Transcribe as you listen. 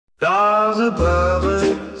Stars above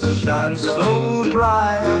us shine so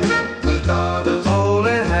bright,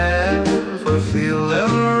 holding hands, we're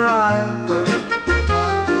feeling right.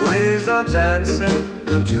 Waves are dancing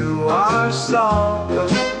to our song,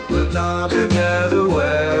 together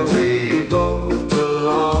where we both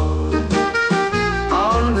belong.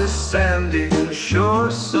 On this sandy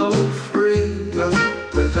shore so free,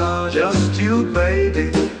 just you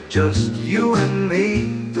baby, just you and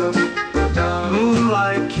me.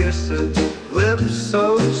 Moonlight kisses, lips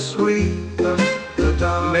so sweet,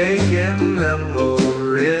 making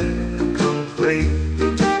memories complete.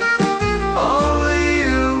 Only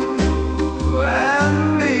you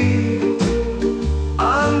and me,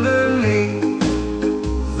 underneath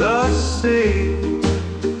the sea,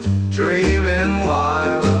 dreaming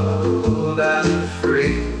wild and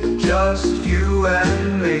free. Just you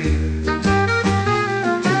and me.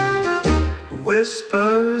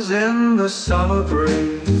 Whispers in the summer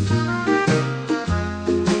breeze,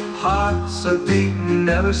 hearts a beating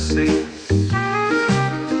never cease.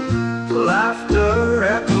 Laughter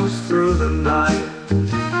echoes through the night.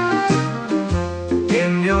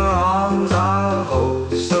 In your arms I'll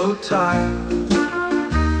hold so tight.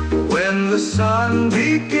 When the sun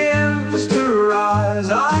begins to rise,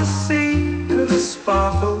 I see the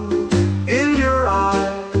sparkle in your eyes.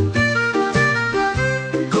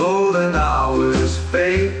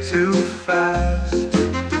 Fade too fast,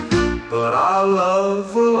 but our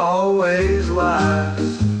love will always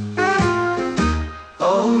last.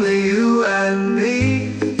 Only you and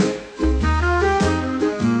me,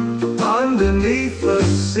 underneath the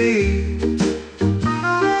sea,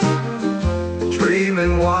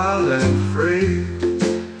 dreaming wild and free.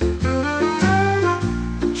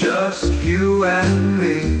 Just you and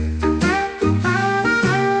me.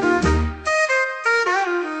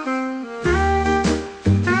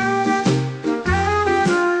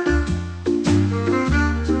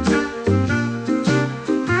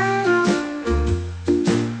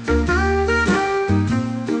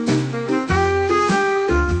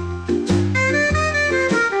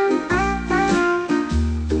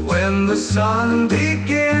 When the sun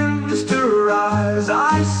begins to rise,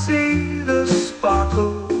 I see the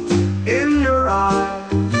sparkle in your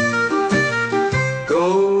eyes.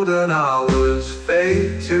 Golden hours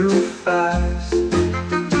fade too fast,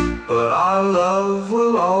 but our love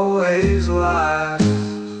will always last.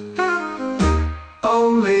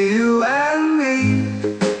 Only you and me,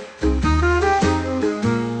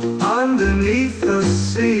 underneath the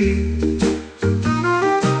sea,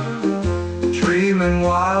 dreaming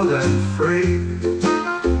wild and free.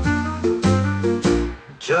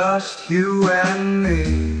 Just you and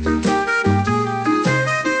me.